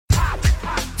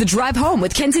The Drive Home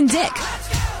with Kent and Dick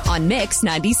on Mix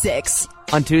 96.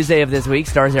 On Tuesday of this week,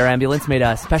 Stars Air Ambulance made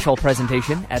a special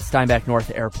presentation at Steinbach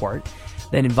North Airport.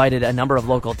 They invited a number of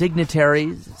local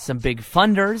dignitaries, some big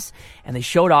funders, and they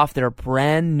showed off their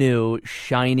brand new,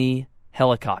 shiny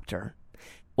helicopter.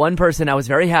 One person I was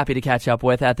very happy to catch up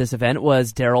with at this event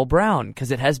was Daryl Brown,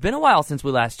 because it has been a while since we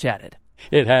last chatted.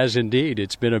 It has indeed.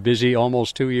 It's been a busy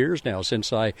almost 2 years now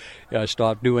since I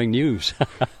stopped doing news.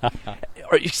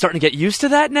 Are you starting to get used to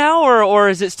that now, or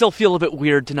does it still feel a bit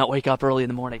weird to not wake up early in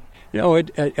the morning? You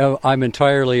know, I'm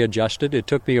entirely adjusted. It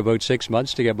took me about 6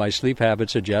 months to get my sleep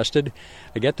habits adjusted.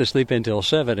 I get to sleep until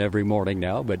 7 every morning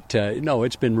now, but no,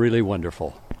 it's been really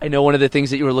wonderful. I know one of the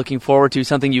things that you were looking forward to,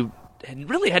 something you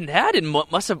really hadn't had in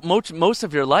most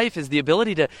of your life, is the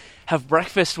ability to have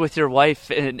breakfast with your wife,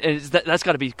 and that's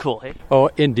got to be cool, hey? Oh,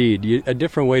 indeed. A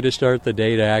different way to start the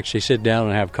day, to actually sit down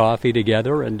and have coffee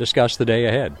together and discuss the day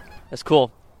ahead. That's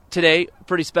cool. Today,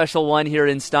 pretty special one here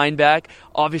in Steinbach.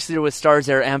 Obviously, there was Stars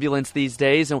Air Ambulance these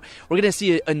days, and we're going to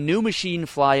see a new machine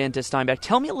fly into Steinbach.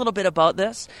 Tell me a little bit about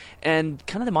this and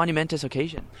kind of the monumentous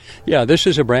occasion. Yeah, this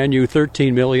is a brand new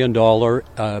 $13 million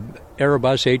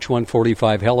Airbus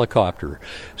H-145 helicopter.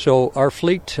 So our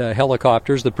fleet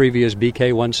helicopters, the previous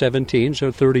BK-117s,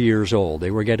 are 30 years old. They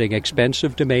were getting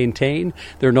expensive to maintain.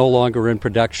 They're no longer in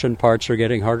production. Parts are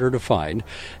getting harder to find.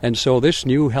 And so this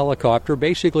new helicopter,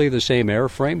 basically the same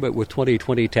airframe, but with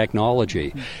 2020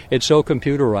 technology. It's so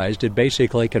computerized, it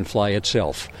basically can fly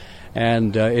itself.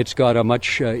 And it's got a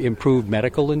much improved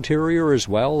medical interior as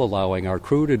well, allowing our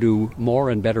crew to do more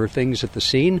and better things at the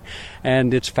scene.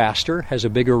 And it's faster, has a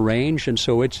bigger range, and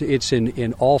so it's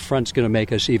in all fronts going to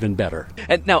make us even better.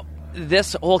 And now,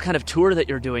 this whole kind of tour that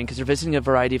you're doing, because you're visiting a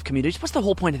variety of communities, what's the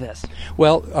whole point of this?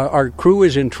 Well, our crew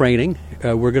is in training.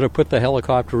 We're going to put the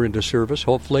helicopter into service,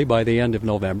 hopefully by the end of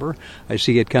November. I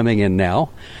see it coming in now.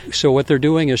 So what they're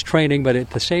doing is training, but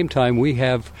at the same time, we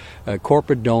have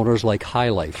corporate donors like High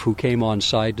Life who came on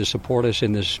side to support us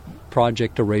in this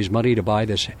project to raise money to buy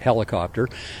this helicopter,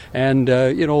 and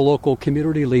local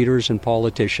community leaders and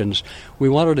politicians. We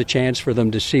wanted a chance for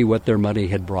them to see what their money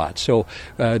had brought. So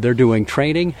they're doing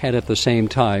training, and at the same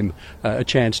time a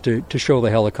chance to show the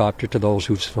helicopter to those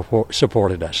who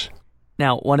supported us.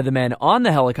 Now, one of the men on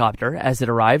the helicopter as it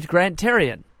arrived, Grant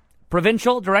Terrian,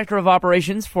 Provincial Director of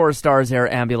Operations for Stars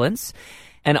Air Ambulance,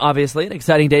 and obviously an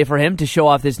exciting day for him to show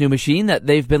off this new machine that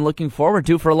they've been looking forward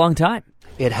to for a long time.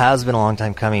 It has been a long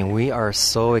time coming. We are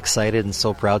so excited and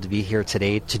so proud to be here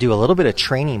today to do a little bit of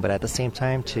training, but at the same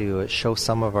time to show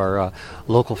some of our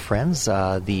local friends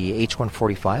the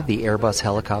H-145, the Airbus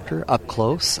helicopter, up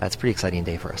close. That's a pretty exciting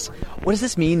day for us. What does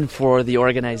this mean for the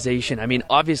organization? I mean,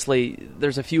 obviously,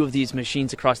 there's a few of these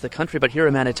machines across the country, but here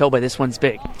in Manitoba, this one's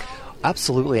big.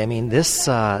 Absolutely. I mean, this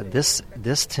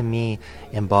to me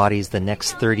embodies the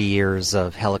next 30 years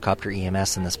of helicopter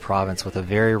EMS in this province, with a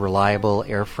very reliable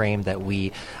airframe that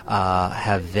we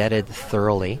have vetted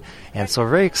thoroughly. And so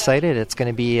we're very excited. It's going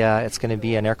to be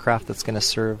an aircraft that's going to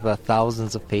serve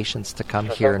thousands of patients to come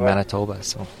here in Manitoba.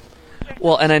 So.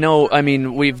 Well, and I know,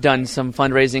 we've done some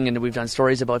fundraising, and we've done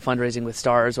stories about fundraising with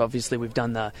Stars. Obviously, we've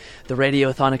done the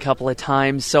radiothon a couple of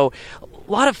times. So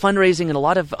a lot of fundraising and a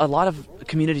lot of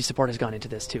community support has gone into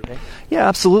this too, right? Yeah,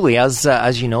 absolutely.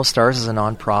 As you know, Stars is a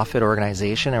non-profit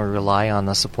organization, and we rely on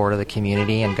the support of the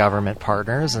community and government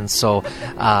partners. And so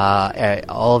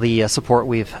all the support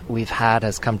we've had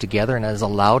has come together and has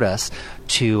allowed us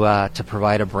to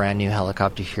provide a brand new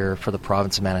helicopter here for the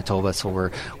province of Manitoba. So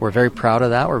we're very proud of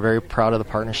that. We're very proud of the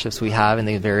partnerships we have in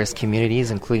the various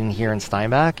communities, including here in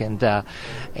Steinbach,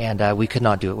 and we could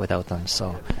not do it without them.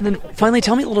 So, and then finally,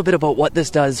 tell me a little bit about what this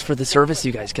does for the service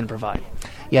you guys can provide.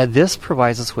 Yeah, this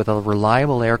provides us with a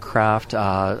reliable aircraft,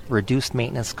 reduced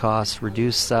maintenance costs,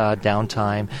 reduced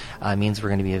downtime. Means we're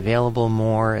going to be available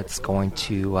more. It's going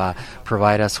to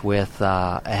provide us with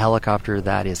a helicopter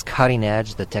that is cutting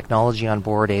edge. The technology on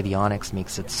board, avionics,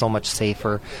 makes it so much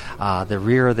safer. The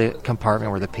rear of the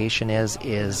compartment where the patient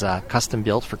is custom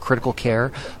built for critical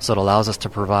care, so it allows us to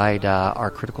provide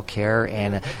our critical care,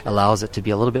 and allows it to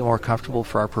be a little bit more comfortable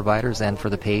for our providers and for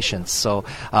the patients. So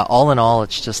all in all,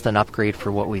 it's just an upgrade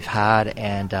for what we've had,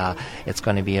 and it's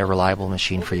going to be a reliable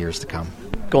machine for years to come.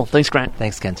 Cool. Thanks, Grant.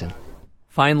 Thanks, Kenton.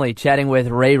 Finally, chatting with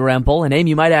Ray Rempel, a name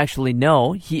you might actually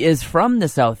know. He is from the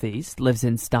Southeast, lives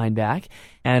in Steinbach,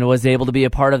 and was able to be a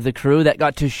part of the crew that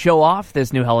got to show off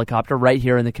this new helicopter right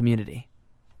here in the community.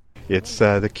 It's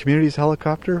the community's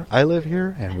helicopter. I live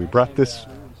here, and we brought this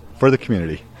for the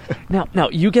community. Now,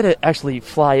 you get to actually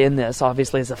fly in this,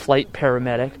 obviously, as a flight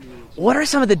paramedic. What are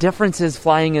some of the differences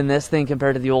flying in this thing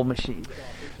compared to the old machine?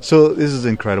 So this is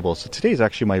incredible. So today is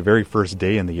actually my very first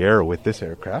day in the air with this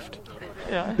aircraft. And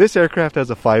Yeah. This aircraft has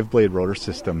a 5-blade rotor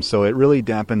system, so it really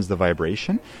dampens the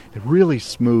vibration. A really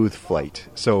smooth flight.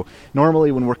 So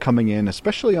normally when we're coming in,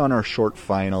 especially on our short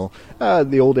final,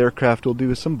 the old aircraft will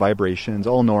do some vibrations,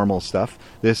 all normal stuff.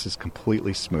 This is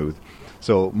completely smooth.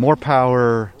 So more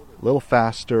power, a little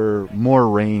faster, more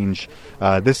range.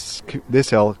 This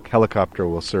helicopter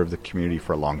will serve the community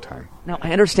for a long time. Now,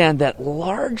 I understand that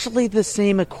largely the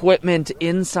same equipment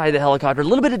inside the helicopter. A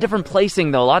little bit of different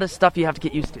placing, though. A lot of stuff you have to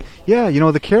get used to. Yeah,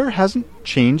 the care hasn't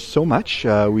changed so much.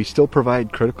 We still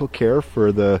provide critical care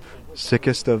for the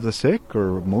sickest of the sick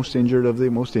or most injured of the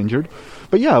most injured.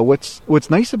 But yeah, what's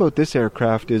nice about this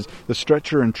aircraft is the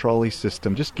stretcher and trolley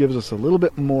system just gives us a little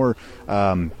bit more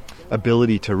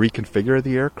ability to reconfigure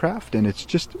the aircraft, and it's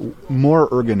just more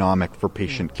ergonomic for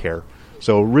patient care.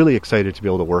 So really excited to be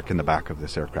able to work in the back of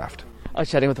this aircraft. I was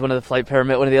chatting with one of the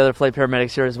other flight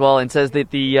paramedics here as well, and says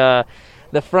that the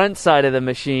front side of the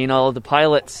machine, all of the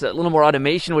pilots, a little more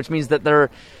automation, which means that they're,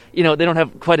 they don't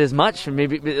have quite as much,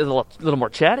 maybe a little more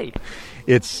chatty.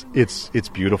 It's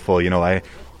beautiful.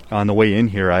 On the way in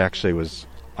here,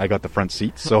 I got the front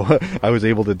seat, so I was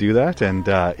able to do that, and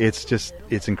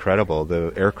it's incredible.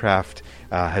 The aircraft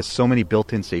has so many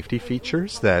built-in safety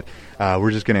features that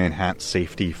we're just going to enhance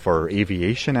safety for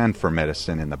aviation and for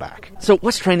medicine in the back. So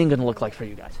what's training going to look like for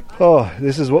you guys? Oh,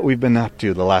 this is what we've been up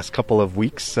to the last couple of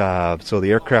weeks. So the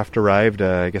aircraft arrived,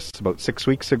 I guess, about 6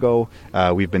 weeks ago.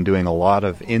 We've been doing a lot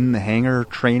of in-the-hangar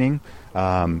training.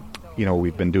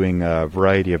 We've been doing a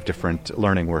variety of different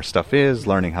learning where stuff is,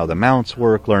 learning how the mounts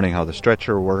work, learning how the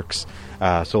stretcher works.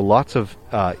 So lots of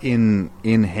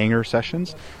in-hangar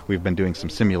sessions. We've been doing some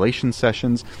simulation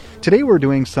sessions. Today we're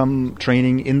doing some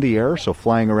training in the air, so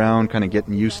flying around, kind of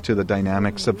getting used to the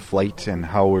dynamics of flight and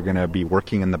how we're going to be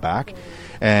working in the back.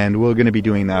 And we're going to be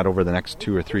doing that over the next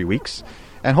 2 or 3 weeks.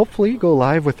 And hopefully go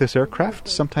live with this aircraft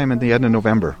sometime at the end of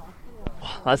November.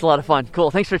 That's a lot of fun.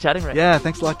 Cool. Thanks for chatting, Rick. Yeah,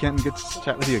 thanks a lot, Kenton. Good to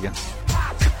chat with you again.